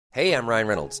Hey, I'm Ryan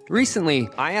Reynolds. Recently,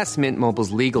 I asked Mint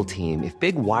Mobile's legal team if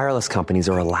big wireless companies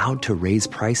are allowed to raise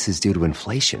prices due to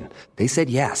inflation. They said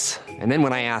yes. And then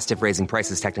when I asked if raising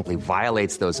prices technically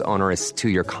violates those onerous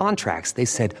two-year contracts, they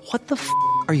said, "What the f***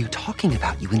 are you talking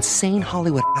about, you insane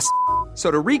Hollywood ass?" So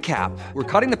to recap, we're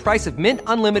cutting the price of Mint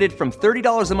Unlimited from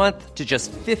 $30 a month to just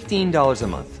 $15 a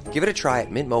month. Give it a try at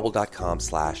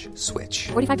mintmobile.com/switch.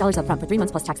 $45 up front for 3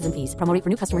 months plus taxes and fees. Promo rate for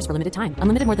new customers for limited time.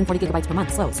 Unlimited more than 40 gigabytes per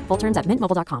month. Slows full terms at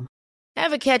mintmobile.com.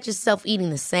 Ever catch yourself eating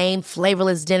the same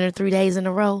flavorless dinner 3 days in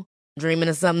a row? Dreaming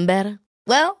of something better?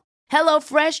 Well,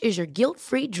 HelloFresh is your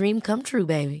guilt-free dream come true,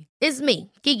 baby. It's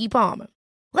me, Keke Palmer.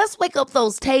 Let's wake up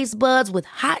those taste buds with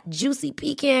hot, juicy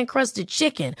pecan-crusted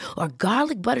chicken or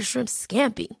garlic butter shrimp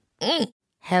scampi.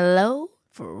 Hello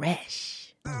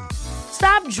Fresh.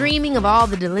 Stop dreaming of all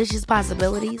the delicious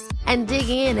possibilities and dig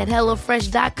in at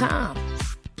HelloFresh.com.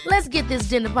 Let's get this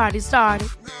dinner party started.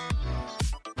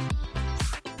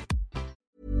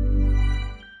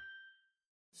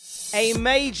 A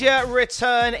major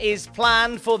return is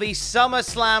planned for the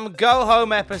SummerSlam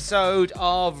Go-Home episode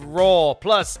of Raw.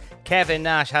 Plus, Kevin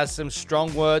Nash has some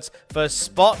strong words for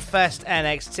Spotfest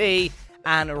NXT,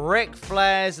 and Ric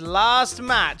Flair's last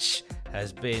match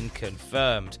has been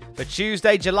confirmed. For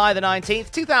Tuesday, July the 19th,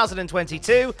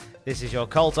 2022, this is your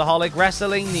Cultaholic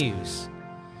Wrestling News.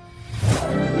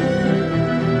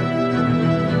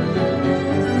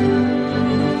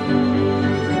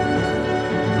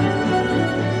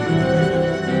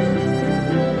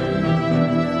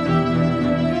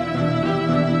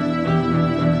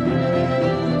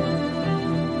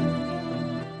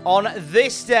 On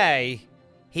this day,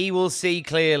 he will see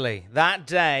clearly. That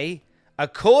day,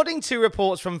 according to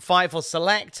reports from Fightful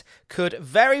Select, could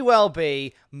very well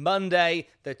be Monday,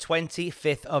 the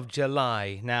 25th of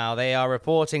July. Now, they are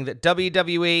reporting that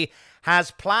WWE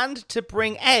has planned to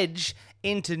bring Edge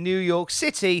into New York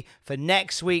City for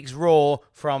next week's Raw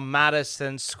from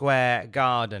Madison Square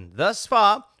Garden. Thus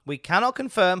far, we cannot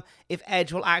confirm if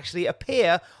Edge will actually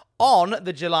appear on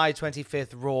the July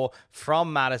 25th Raw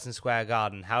from Madison Square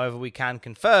Garden. However, we can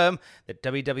confirm that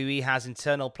WWE has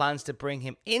internal plans to bring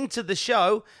him into the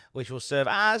show, which will serve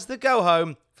as the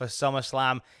go-home for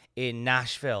SummerSlam in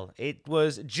Nashville. It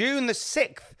was June the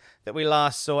 6th that we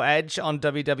last saw Edge on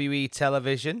WWE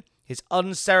television. His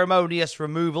unceremonious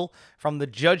removal from the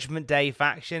Judgment Day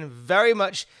faction very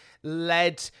much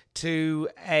led to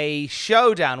a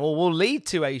showdown, or will lead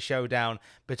to a showdown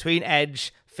between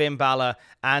Edge, Finn Balor,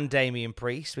 and Damian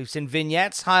Priest. We've seen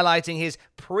vignettes highlighting his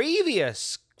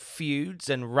previous feuds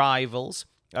and rivals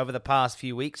over the past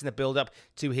few weeks in the build-up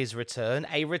to his return.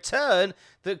 A return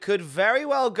that could very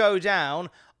well go down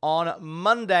on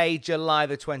Monday, July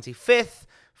the 25th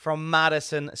from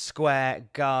Madison Square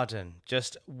Garden.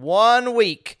 Just 1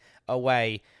 week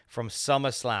away from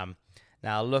SummerSlam.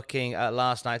 Now, looking at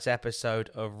last night's episode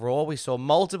of Raw, we saw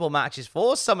multiple matches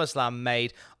for SummerSlam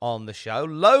made on the show.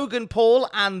 Logan Paul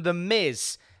and The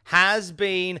Miz has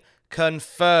been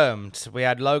confirmed. We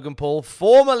had Logan Paul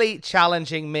formally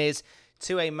challenging Miz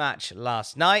to a match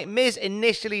last night. Miz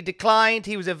initially declined.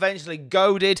 He was eventually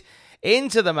goaded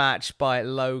into the match by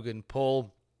Logan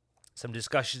Paul. Some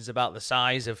discussions about the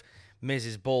size of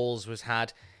Miz's balls was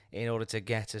had in order to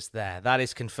get us there. That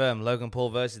is confirmed. Logan Paul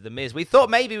versus The Miz. We thought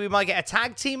maybe we might get a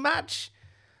tag team match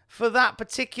for that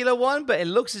particular one, but it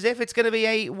looks as if it's going to be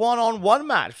a one-on-one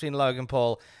match between Logan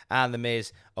Paul and The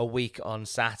Miz a week on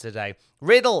Saturday.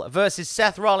 Riddle versus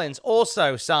Seth Rollins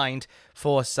also signed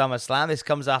for SummerSlam. This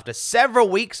comes after several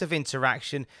weeks of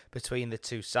interaction between the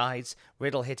two sides.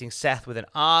 Riddle hitting Seth with an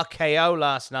RKO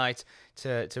last night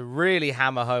to really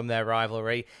hammer home their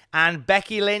rivalry. And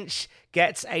Becky Lynch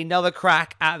gets another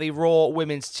crack at the Raw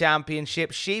Women's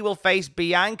Championship. She will face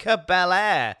Bianca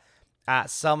Belair at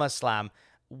SummerSlam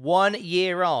 1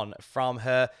 year on from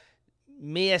her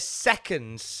mere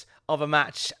seconds of a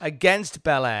match against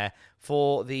Belair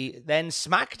for the then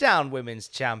SmackDown Women's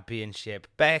Championship.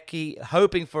 Becky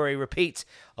hoping for a repeat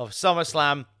of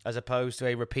SummerSlam as opposed to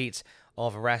a repeat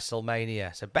of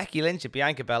WrestleMania. So Becky Lynch and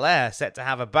Bianca Belair set to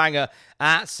have a banger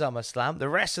at SummerSlam. The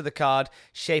rest of the card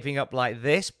shaping up like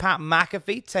this. Pat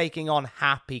McAfee taking on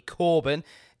Happy Corbin.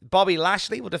 Bobby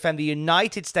Lashley will defend the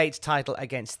United States title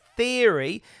against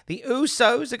Theory. The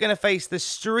Usos are going to face the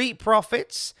Street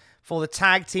Profits for the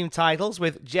tag team titles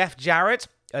with Jeff Jarrett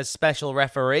as special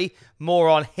referee. More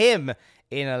on him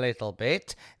in a little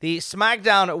bit. The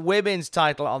SmackDown Women's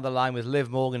title on the line with Liv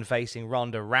Morgan facing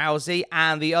Ronda Rousey,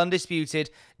 and the undisputed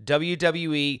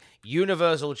WWE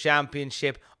Universal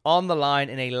Championship on the line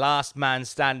in a last man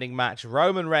standing match.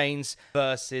 Roman Reigns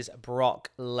versus Brock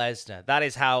Lesnar. That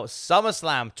is how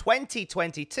SummerSlam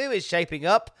 2022 is shaping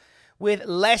up, with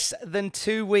less than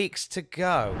 2 weeks to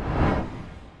go.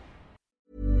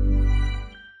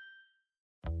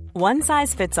 One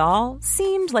size fits all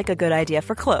seemed like a good idea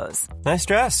for clothes. Nice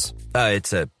dress.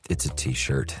 It's a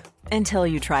t-shirt. Until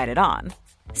you tried it on.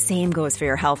 Same goes for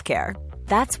your healthcare.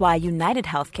 That's why United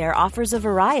Healthcare offers a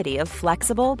variety of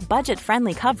flexible,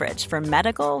 budget-friendly coverage for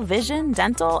medical, vision,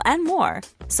 dental, and more.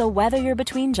 So whether you're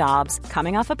between jobs,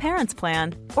 coming off a parent's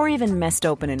plan, or even missed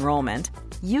open enrollment,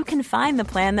 you can find the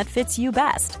plan that fits you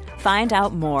best. Find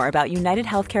out more about United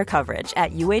Healthcare coverage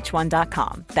at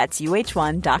uh1.com. That's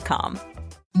uh1.com.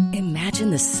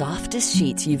 Imagine the softest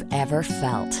sheets you've ever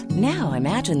felt. Now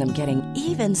imagine them getting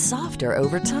even softer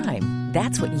over time.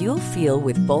 That's what you'll feel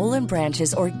with Boll &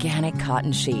 Branch's organic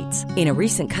cotton sheets. In a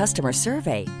recent customer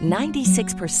survey,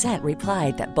 96%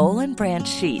 replied that Boll & Branch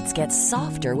sheets get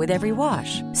softer with every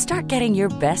wash. Start getting your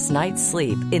best night's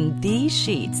sleep in these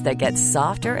sheets that get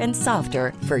softer and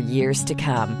softer for years to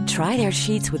come. Try their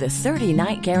sheets with a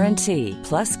 30-night guarantee.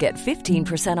 Plus, get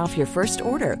 15% off your first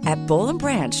order at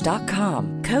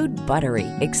bollandbranch.com. Code BUTTERY.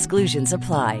 Exclusions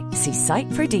apply. See site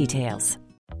for details.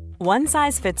 One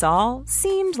size fits all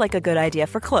seemed like a good idea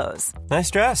for clothes.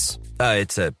 Nice dress.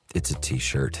 It's a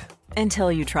t-shirt.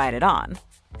 Until you tried it on.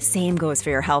 Same goes for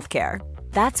your healthcare.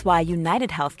 That's why United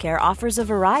Healthcare offers a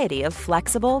variety of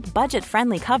flexible,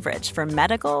 budget-friendly coverage for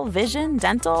medical, vision,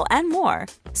 dental, and more.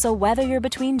 So whether you're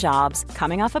between jobs,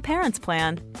 coming off a parent's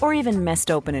plan, or even missed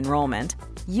open enrollment,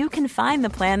 you can find the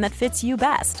plan that fits you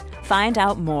best. Find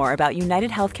out more about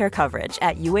United Healthcare coverage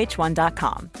at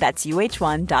uh1.com. That's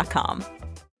uh1.com.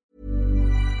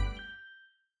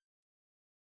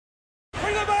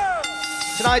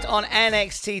 Tonight on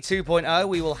NXT 2.0,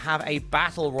 we will have a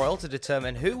battle royal to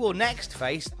determine who will next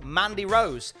face Mandy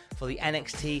Rose for the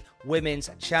NXT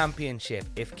Women's Championship.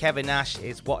 If Kevin Nash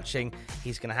is watching,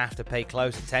 he's going to have to pay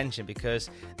close attention because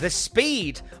the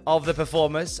speed of the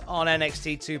performers on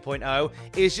NXT 2.0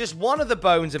 is just one of the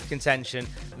bones of contention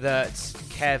that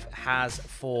Kev has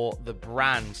for the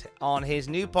brand. On his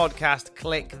new podcast,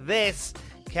 Click This,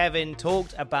 Kevin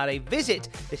talked about a visit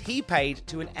that he paid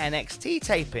to an NXT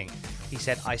taping. He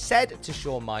said, I said to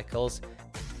Shawn Michaels,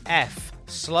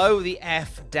 slow the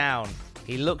F down.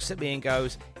 He looks at me and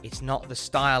goes, it's not the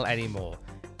style anymore.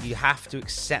 You have to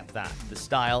accept that. The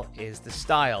style is the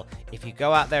style. If you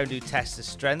go out there and do tests of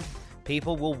strength,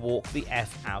 people will walk the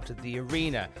F out of the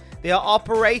arena. They are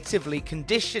operatively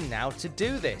conditioned now to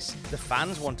do this. The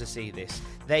fans want to see this.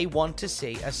 They want to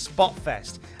see a spot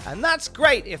fest. And that's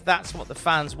great if that's what the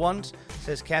fans want,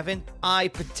 says Kevin. I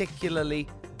particularly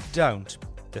don't.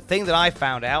 The thing that I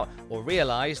found out or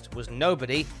realised was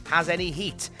nobody has any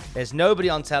heat. There's nobody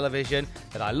on television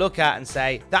that I look at and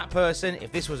say, that person,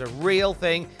 if this was a real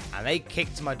thing and they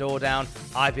kicked my door down,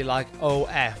 I'd be like, oh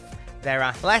F. They're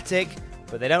athletic,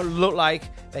 but they don't look like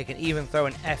they can even throw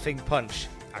an effing punch.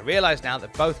 I realise now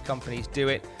that both companies do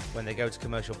it when they go to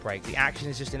commercial break. The action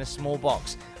is just in a small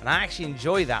box, and I actually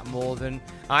enjoy that more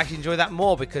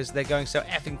because they're going so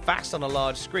effing fast on a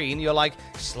large screen. You're like,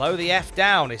 slow the F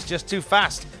down, it's just too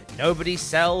fast. Nobody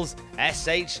sells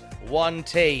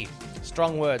SH1T.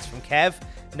 Strong words from Kev.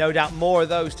 No doubt more of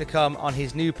those to come on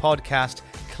his new podcast,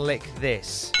 Click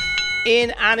This.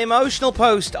 In an emotional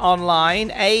post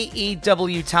online,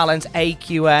 AEW talent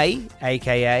AQA,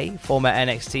 aka former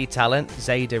NXT talent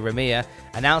Zayda Ramia,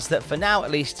 announced that for now at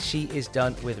least she is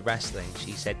done with wrestling.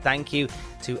 She said thank you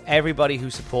to everybody who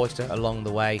supported her along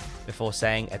the way before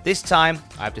saying, at this time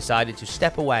I've decided to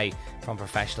step away from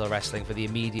professional wrestling for the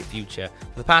immediate future.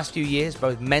 For the past few years,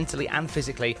 both mentally and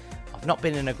physically, I've not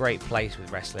been in a great place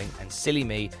with wrestling, and silly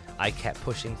me, I kept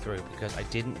pushing through because I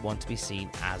didn't want to be seen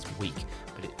as weak,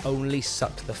 but it only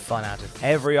sucked the fun out of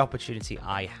every opportunity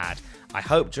I had. I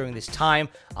hope during this time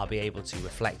I'll be able to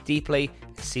reflect deeply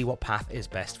and see what path is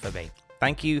best for me.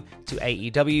 Thank you to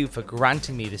AEW for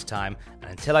granting me this time,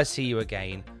 and until I see you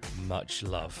again, much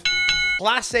love.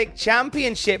 Classic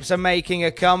Championships are making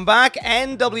a comeback.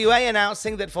 NWA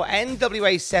announcing that for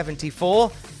NWA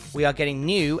 74, we are getting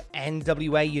new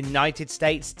NWA United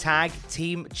States Tag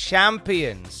Team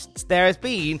Champions. There has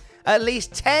been at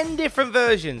least 10 different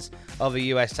versions of the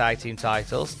US Tag Team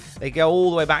titles. They go all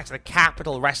the way back to the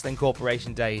Capital Wrestling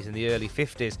Corporation days in the early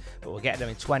 50s, but we'll get them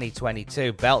in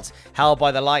 2022. Belts held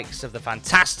by the likes of the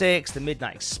Fantastics, the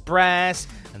Midnight Express,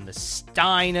 and the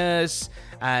Steiners.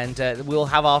 And we'll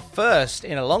have our first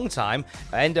in a long time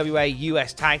NWA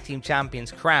US Tag Team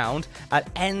Champions crowned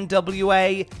at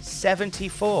NWA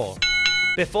 74.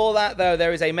 Before that, though,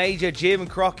 there is a major Jim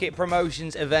Crockett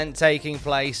Promotions event taking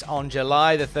place on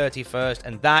July the 31st,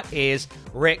 and that is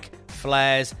Ric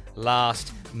Flair's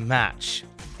last match.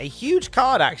 A huge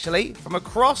card, actually, from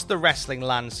across the wrestling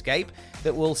landscape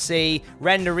that will see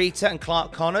Ren Narita and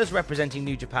Clark Connors representing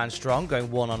New Japan Strong going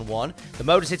one-on-one. The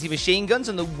Motor City Machine Guns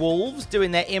and the Wolves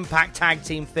doing their Impact Tag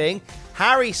Team thing.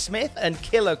 Harry Smith and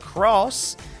Killer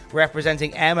Cross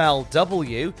representing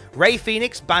MLW. Rey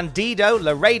Fenix, Bandido,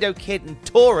 Laredo Kid and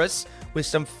Taurus with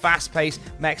some fast-paced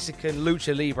Mexican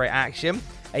Lucha Libre action.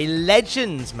 A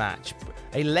Legends match.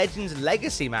 A Legends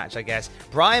Legacy match, I guess.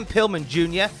 Brian Pillman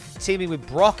Jr. teaming with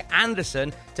Brock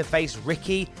Anderson to face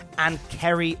Ricky and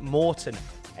Kerry Morton.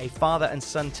 A father and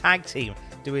son tag team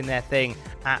doing their thing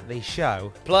at the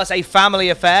show. Plus a family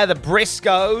affair, the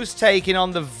Briscoes taking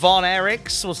on the Von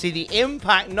Erichs. We'll see the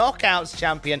Impact Knockouts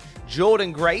champion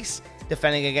Jordan Grace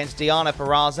defending against Deonna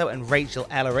Purrazzo and Rachel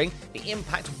Ellering. The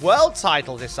Impact World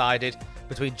title decided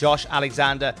between Josh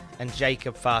Alexander and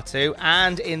Jacob Fatu.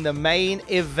 And in the main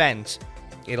event,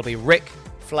 it'll be Ric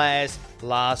Flair's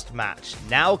last match,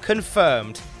 now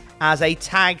confirmed as a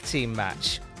tag team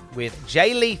match with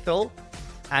Jay Lethal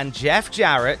and Jeff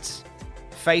Jarrett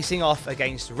facing off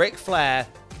against Ric Flair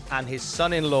and his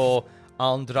son-in-law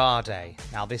Andrade.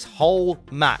 Now, this whole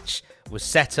match was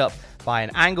set up by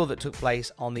an angle that took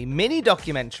place on the mini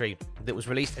documentary that was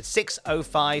released at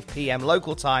 6:05 p.m.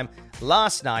 local time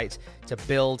last night to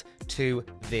build to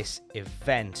this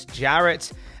event.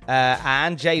 Jarrett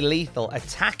and Jay Lethal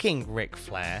attacking Ric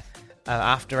Flair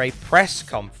after a press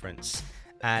conference.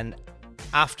 And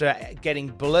after getting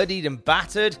bloodied and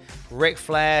battered, Ric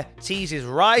Flair teases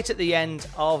right at the end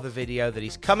of the video that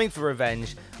he's coming for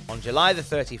revenge on July the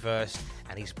 31st,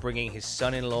 and he's bringing his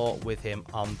son-in-law with him,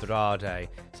 Andrade.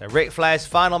 So Ric Flair's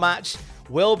final match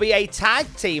will be a tag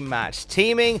team match,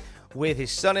 teaming with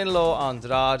his son-in-law,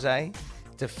 Andrade,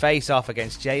 to face off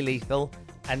against Jay Lethal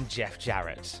and Jeff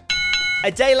Jarrett.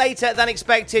 A day later than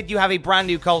expected, you have a brand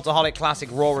new Cultaholic Classic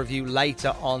Raw review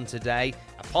later on today.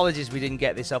 Apologies we didn't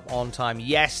get this up on time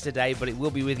yesterday, but it will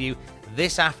be with you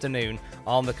this afternoon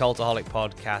on the Cultaholic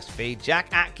podcast feed. Jack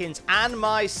Atkins and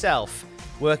myself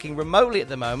working remotely at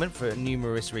the moment for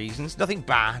numerous reasons. Nothing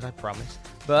bad, I promise.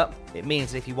 But it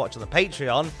means that if you watch on the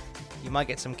Patreon, you might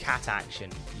get some cat action.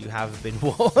 You have been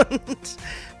warned.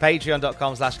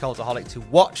 Patreon.com/Cultaholic to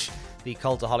watch the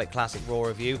Cultaholic Classic Raw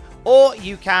review. Or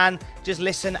you can just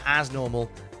listen as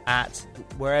normal at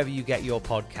wherever you get your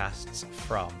podcasts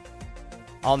from.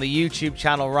 On the YouTube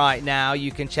channel right now,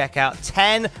 you can check out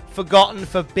 10 forgotten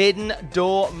Forbidden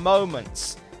Door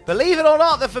moments. Believe it or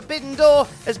not, the Forbidden Door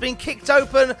has been kicked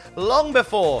open long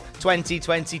before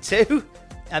 2022.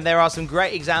 And there are some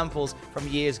great examples from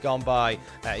years gone by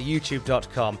at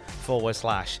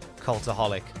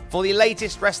youtube.com/Cultaholic. For the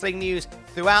latest wrestling news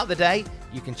throughout the day,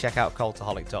 you can check out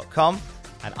Cultaholic.com.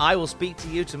 And I will speak to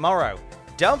you tomorrow.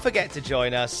 Don't forget to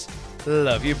join us.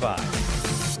 Love you, bye.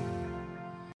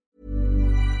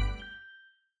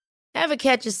 Ever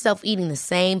catch yourself eating the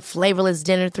same flavorless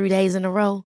dinner 3 days in a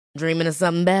row? Dreaming of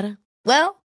something better?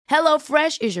 Well,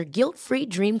 HelloFresh is your guilt-free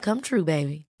dream come true,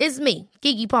 baby. It's me,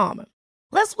 Keke Palmer.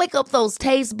 Let's wake up those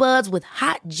taste buds with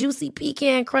hot, juicy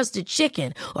pecan-crusted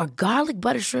chicken or garlic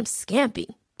butter shrimp scampi.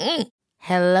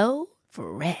 Hello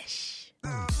Fresh.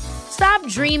 Stop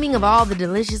dreaming of all the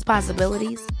delicious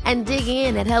possibilities and dig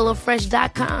in at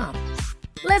HelloFresh.com.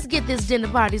 Let's get this dinner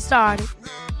party started.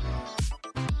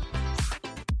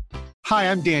 Hi,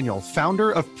 I'm Daniel,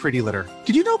 founder of Pretty Litter.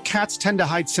 Did you know cats tend to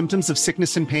hide symptoms of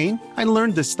sickness and pain? I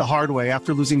learned this the hard way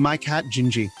after losing my cat,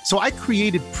 Gingy. So I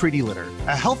created Pretty Litter,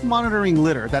 a health monitoring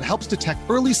litter that helps detect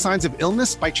early signs of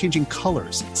illness by changing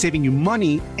colors, saving you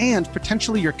money and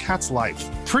potentially your cat's life.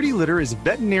 Pretty Litter is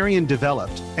veterinarian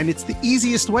developed, and it's the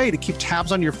easiest way to keep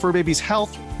tabs on your fur baby's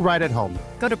health right at home.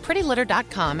 Go to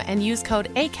prettylitter.com and use code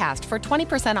ACAST for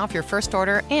 20% off your first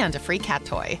order and a free cat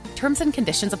toy. Terms and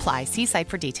conditions apply. See site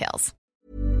for details.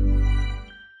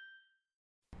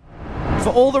 For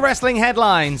all the wrestling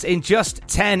headlines in just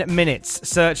 10 minutes,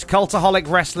 search Cultaholic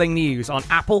Wrestling News on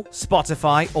Apple,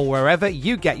 Spotify, or wherever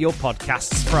you get your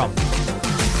podcasts from.